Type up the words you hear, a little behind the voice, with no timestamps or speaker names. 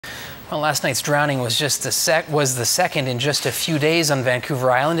Well, last night's drowning was the second in just a few days on Vancouver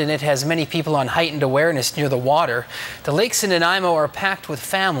Island, and it has many people on heightened awareness near the water. The lakes in Nanaimo are packed with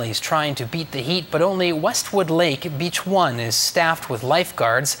families trying to beat the heat, but only Westwood Lake, Beach 1, is staffed with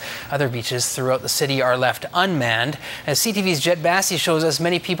lifeguards. Other beaches throughout the city are left unmanned. As CTV's Jet Bassey shows us,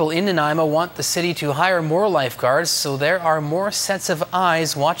 many people in Nanaimo want the city to hire more lifeguards, so there are more sets of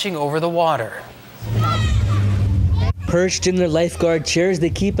eyes watching over the water. Perched in their lifeguard chairs, they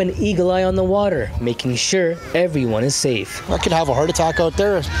keep an eagle eye on the water, making sure everyone is safe. I could have a heart attack out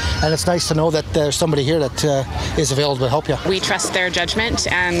there, and it's nice to know that there's somebody here that is available to help you. We trust their judgment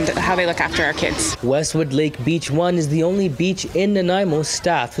and how they look after our kids. Westwood Lake Beach 1 is the only beach in Nanaimo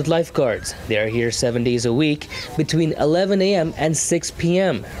staffed with lifeguards. They are here 7 days a week between 11 a.m. and 6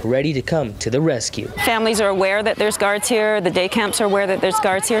 p.m., ready to come to the rescue. Families are aware that there's guards here, the day camps are aware that there's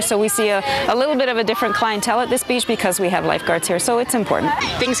guards here, so we see a little bit of a different clientele at this beach because we have lifeguards here, so it's important.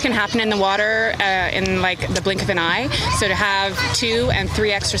 Things can happen in the water in like the blink of an eye, so to have 2 and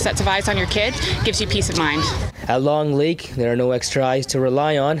 3 extra sets of eyes on your kid gives you peace of mind. At Long Lake, there are no extra eyes to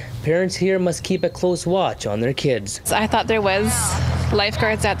rely on. Parents here must keep a close watch on their kids. I thought there was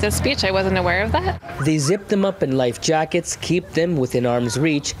lifeguards at this beach. I wasn't aware of that. They zip them up in life jackets, keep them within arm's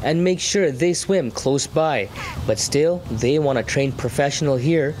reach, and make sure they swim close by. But still, they want a trained professional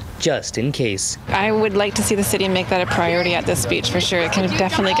here just in case. I would like to see the city make that a priority at this beach for sure. It can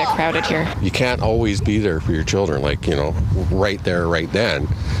definitely get crowded here. You can't always be there for your children, like, you know, right there, right then,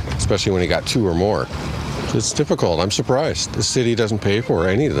 especially when you got 2 or more. It's difficult. I'm surprised the city doesn't pay for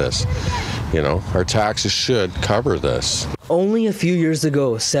any of this. You know, our taxes should cover this. Only a few years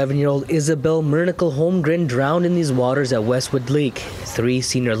ago, 7-year-old Isabel Mernickel Holmgren drowned in these waters at Westwood Lake. 3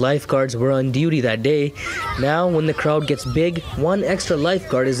 senior lifeguards were on duty that day. Now, when the crowd gets big, 1 extra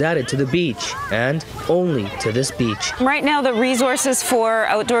lifeguard is added to the beach, and only to this beach. Right now, the resources for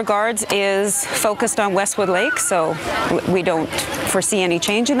outdoor guards is focused on Westwood Lake, so we don't foresee any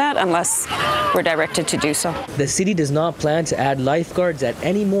change in that unless we're directed to do so. The city does not plan to add lifeguards at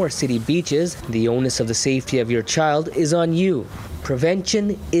any more city beaches. The onus of the safety of your child is on you.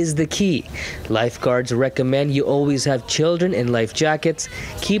 Prevention is the key. Lifeguards recommend you always have children in life jackets,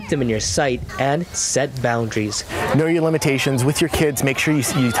 keep them in your sight, and set boundaries. Know your limitations with your kids. Make sure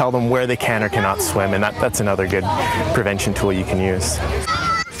you tell them where they can or cannot swim, and that's another good prevention tool you can use.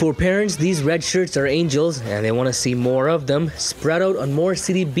 For parents, these red shirts are angels, and they want to see more of them spread out on more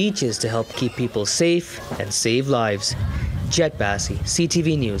city beaches to help keep people safe and save lives. Jet Bassey,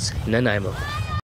 CTV News, Nanaimo.